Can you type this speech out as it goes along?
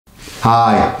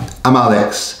Hi, I'm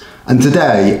Alex, and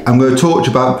today I'm going to talk to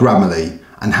you about Grammarly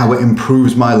and how it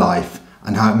improves my life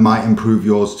and how it might improve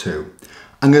yours too.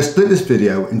 I'm going to split this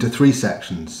video into 3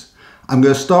 sections. I'm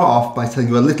going to start off by telling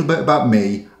you a little bit about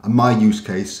me and my use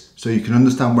case so you can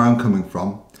understand where I'm coming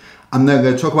from. I'm then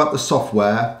going to talk about the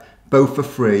software, both for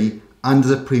free and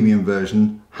as a premium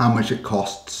version, how much it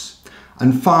costs.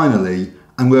 And finally,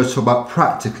 I'm going to talk about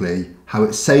practically how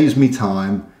it saves me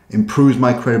time, improves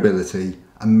my credibility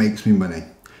and makes me money.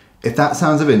 If that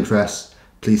sounds of interest,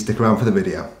 please stick around for the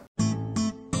video.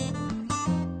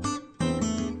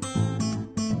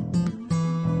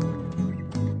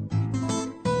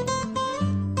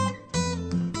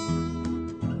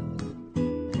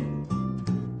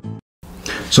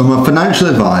 So I'm a financial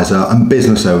advisor and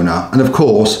business owner, and of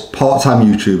course, part-time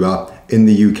YouTuber in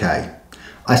the UK.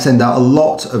 I send out a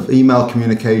lot of email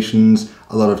communications,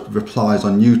 a lot of replies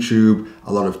on YouTube,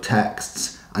 a lot of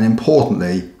texts, and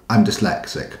importantly, I'm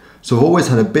dyslexic. So I've always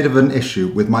had a bit of an issue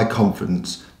with my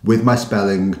confidence, with my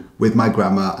spelling, with my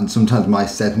grammar, and sometimes my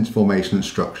sentence formation and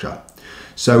structure.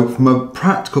 So from a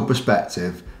practical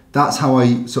perspective, that's how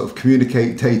I sort of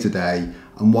communicate day to day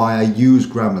and why I use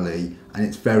Grammarly, and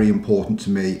it's very important to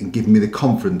me and giving me the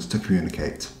confidence to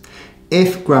communicate.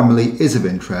 If Grammarly is of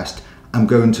interest, I'm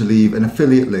going to leave an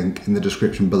affiliate link in the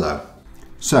description below.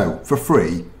 So, for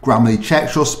free, Grammarly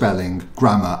checks your spelling,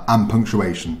 grammar and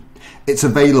punctuation. It's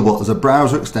available as a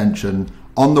browser extension,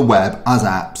 on the web as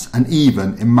apps, and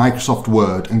even in Microsoft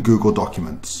Word and Google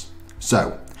Documents.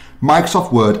 So,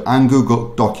 Microsoft Word and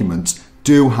Google Documents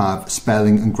do have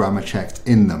spelling and grammar checks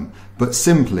in them, but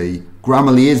simply,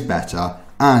 Grammarly is better,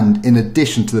 and in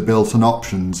addition to the built-in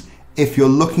options, if you're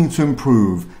looking to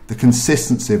improve the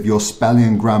consistency of your spelling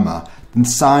and grammar, then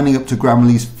signing up to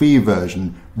Grammarly's free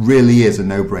version really is a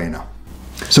no-brainer.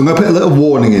 So I'm going to put a little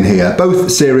warning in here, both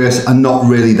serious and not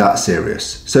really that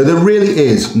serious. So there really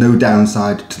is no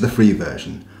downside to the free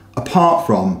version, apart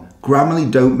from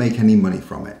Grammarly don't make any money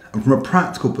from it. And from a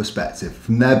practical perspective,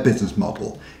 from their business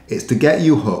model, it's to get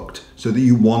you hooked so that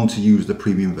you want to use the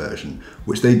premium version,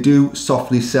 which they do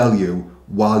softly sell you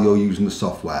while you're using the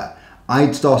software.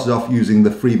 I'd started off using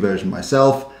the free version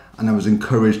myself, and I was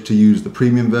encouraged to use the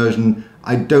premium version.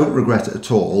 I don't regret it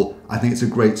at all. I think it's a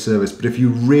great service, but if you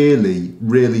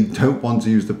really don't want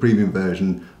to use the premium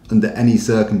version under any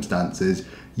circumstances,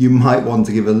 you might want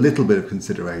to give a little bit of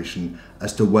consideration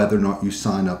as to whether or not you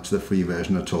sign up to the free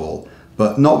version at all.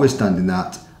 But notwithstanding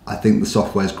that, I think the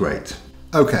software is great.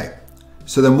 Okay,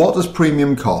 so then what does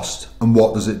premium cost and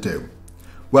what does it do?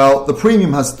 Well, the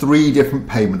premium has 3 different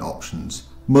payment options: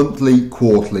 monthly,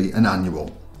 quarterly and annual.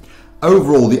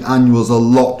 Overall, the annual is a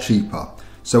lot cheaper.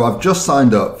 So I've just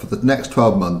signed up for the next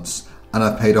 12 months and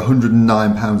I've paid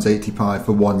 £109.85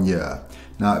 for 1 year.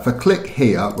 Now, if I click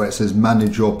here where it says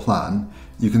manage your plan,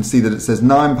 you can see that it says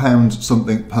 £9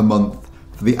 something per month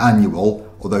for the annual,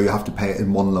 although you have to pay it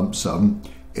in one lump sum.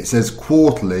 It says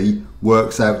quarterly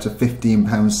works out to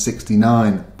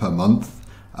 £15.69 per month.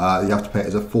 You have to pay it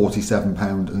as a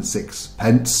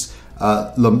 £47.06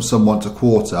 lump sum once a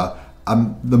quarter.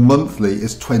 The monthly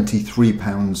is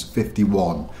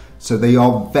 £23.51. So they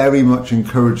are very much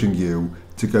encouraging you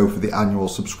to go for the annual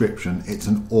subscription. It's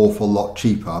an awful lot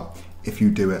cheaper if you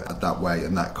do it at that way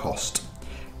and that cost.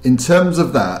 In terms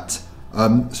of that,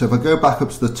 so if I go back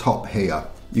up to the top here,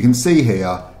 you can see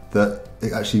here that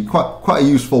it's actually quite a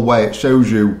useful way. It shows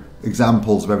you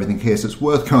examples of everything here, so it's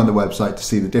worth going on the website to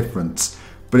see the difference.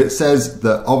 But it says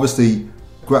that obviously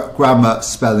grammar,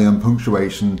 spelling and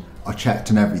punctuation are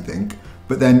checked and everything,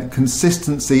 but then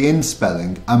consistency in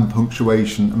spelling and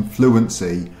punctuation and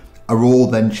fluency are all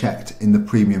then checked in the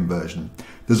premium version.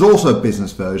 There's also a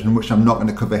business version, which I'm not going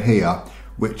to cover here,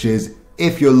 which is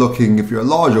if you're a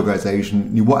large organisation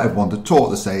and you want everyone to talk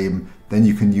the same, then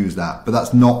you can use that, but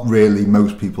that's not really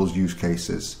most people's use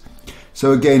cases.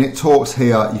 So again, it talks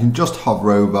here, you can just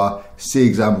hover over, see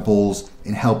examples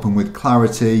in helping with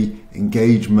clarity,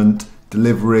 engagement,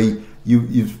 delivery.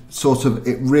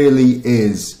 It really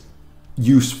is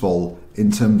useful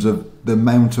in terms of the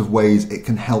amount of ways it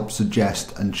can help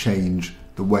suggest and change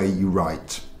the way you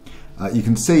write. You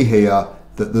can see here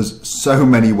that there's so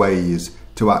many ways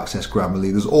to access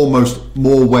Grammarly. There's almost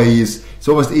more ways. It's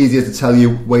almost easier to tell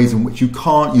you ways in which you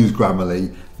can't use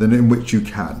Grammarly than in which you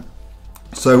can.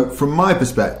 So from my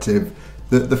perspective,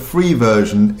 the free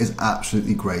version is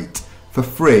absolutely great. For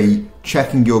free,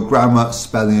 checking your grammar,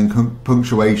 spelling and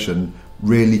punctuation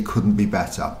really couldn't be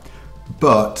better.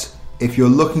 But if you're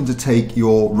looking to take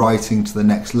your writing to the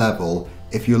next level,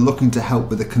 if you're looking to help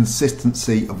with the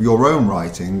consistency of your own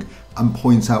writing and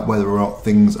point out whether or not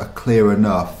things are clear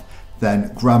enough, then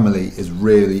Grammarly is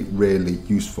really, really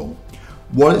useful.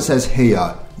 What it says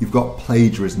here, you've got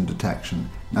plagiarism detection.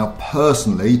 Now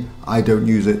personally, I don't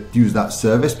use that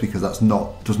service because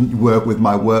doesn't work with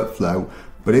my workflow.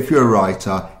 But if you're a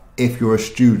writer, if you're a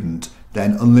student,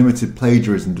 then unlimited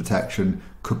plagiarism detection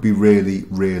could be really,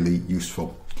 really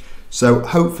useful. So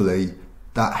hopefully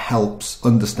that helps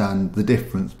understand the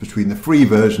difference between the free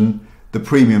version, the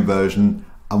premium version,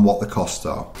 and what the costs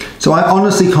are. So I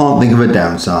honestly can't think of a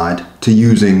downside to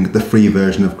using the free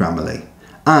version of Grammarly.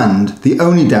 And the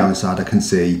only downside I can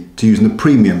see to using the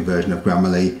premium version of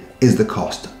Grammarly is the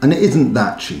cost. And it isn't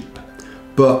that cheap.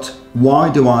 But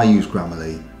why do I use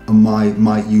Grammarly, and why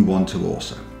might you want to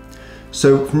also?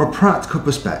 So from a practical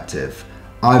perspective,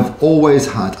 I've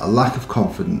always had a lack of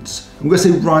confidence, I'm going to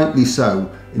say rightly so,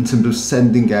 in terms of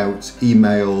sending out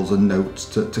emails and notes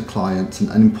to clients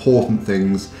and important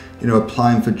things,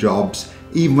 applying for jobs,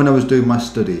 even when I was doing my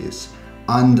studies.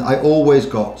 And I always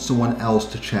got someone else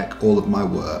to check all of my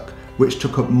work, which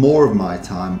took up more of my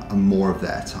time and more of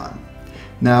their time.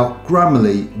 Now,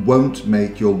 Grammarly won't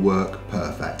make your work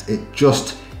perfect.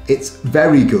 It's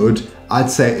very good. I'd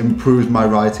say it improves my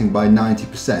writing by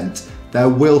 90%. There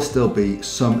will still be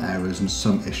some errors and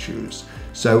some issues.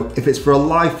 So if it's for a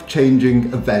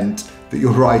life-changing event that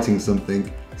you're writing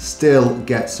something, still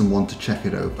get someone to check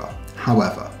it over.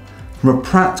 However, from a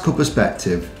practical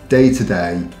perspective, day to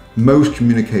day, most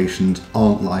communications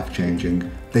aren't life-changing.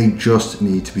 They just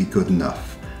need to be good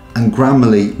enough. And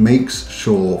Grammarly makes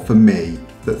sure for me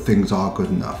that things are good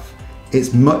enough.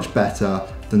 It's much better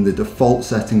than the default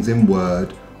settings in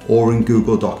Word or in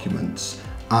Google Documents.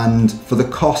 And for the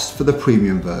cost for the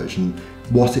premium version,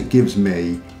 what it gives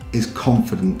me is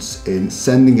confidence in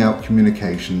sending out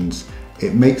communications.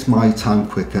 It makes my time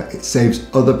quicker, it saves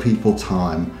other people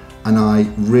time, and I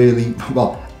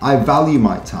value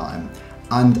my time.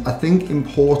 And I think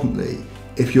importantly,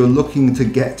 if you're looking to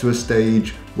get to a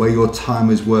stage where your time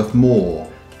is worth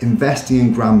more, investing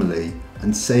in Grammarly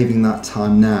and saving that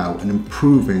time now and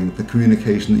improving the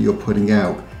communication that you're putting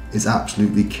out is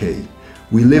absolutely key.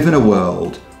 We live in a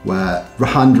world where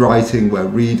handwriting, where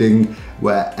reading,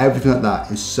 where everything like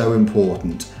that is so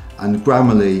important, and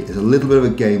Grammarly is a little bit of a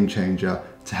game changer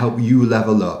to help you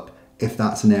level up if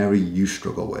that's an area you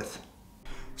struggle with.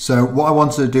 So what I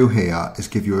wanted to do here is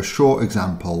give you a short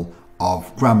example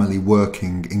of Grammarly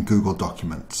working in Google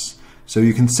Documents. So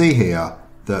you can see here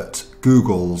that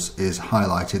Google's is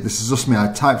highlighted. This is just me,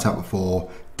 I typed out before,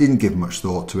 didn't give much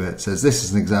thought to it. It says this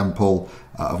is an example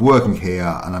of working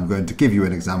here, and I'm going to give you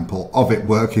an example of it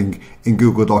working in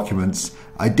Google Documents.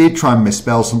 I did try and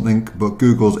misspell something, but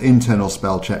Google's internal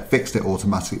spell check fixed it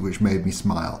automatically, which made me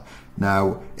smile.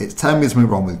 Now, it's telling me there's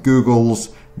something wrong with Google's.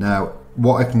 Now,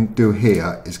 what I can do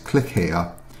here is click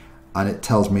here, and it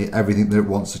tells me everything that it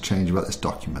wants to change about this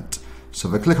document. So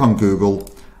if I click on Google,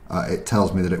 it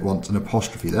tells me that it wants an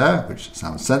apostrophe there, which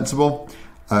sounds sensible.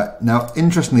 Now,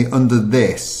 interestingly, under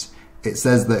this, it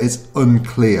says that it's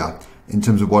unclear in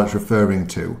terms of what it's referring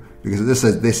to, because it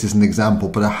says this is an example,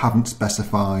 but I haven't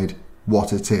specified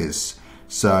what it is.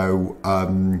 So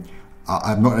I'm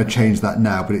not going to change that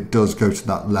now, but it does go to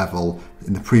that level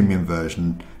in the premium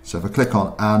version. So if I click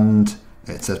on and,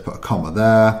 it says put a comma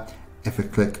there. If I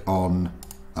click on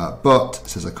but, it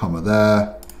says a comma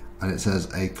there, and it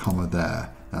says a comma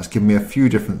there. That's giving me a few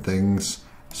different things.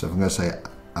 So if I'm going to say,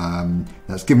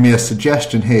 that's giving me a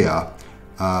suggestion here.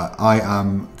 I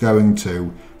am going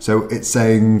to, so it's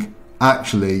saying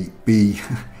actually be,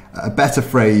 a better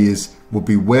phrase would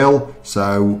be will.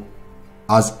 So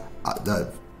as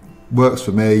that works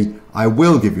for me, I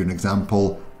will give you an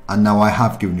example, and now I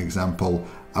have given you an example.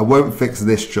 I won't fix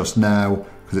this just now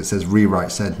because it says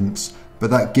rewrite sentence, but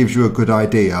that gives you a good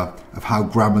idea of how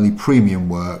Grammarly Premium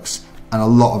works, and a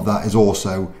lot of that is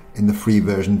also in the free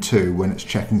version too when it's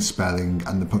checking spelling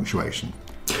and the punctuation.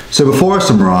 So before I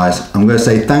summarise, I'm going to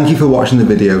say thank you for watching the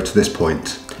video to this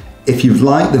point. If you've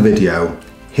liked the video,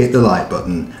 hit the like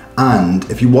button, and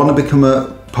if you want to become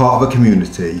a part of a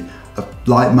community of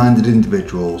like-minded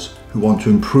individuals who want to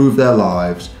improve their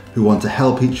lives, who want to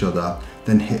help each other,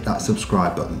 then hit that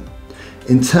subscribe button.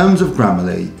 In terms of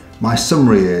Grammarly, my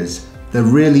summary is there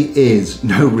really is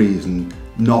no reason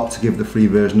not to give the free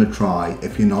version a try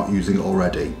if you're not using it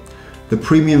already. The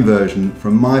premium version,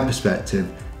 from my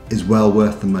perspective, is well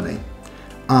worth the money.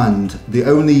 And the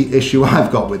only issue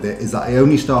I've got with it is that I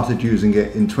only started using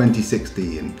it in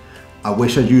 2016. I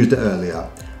wish I'd used it earlier,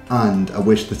 and I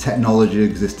wish the technology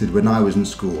existed when I was in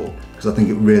school, because I think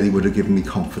it really would have given me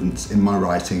confidence in my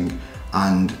writing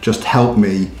and just helped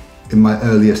me in my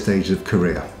earlier stages of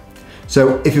career.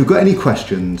 So if you've got any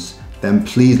questions, then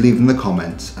please leave them in the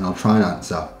comments and I'll try and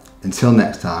answer. Until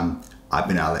next time, I've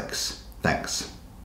been Alex. Thanks.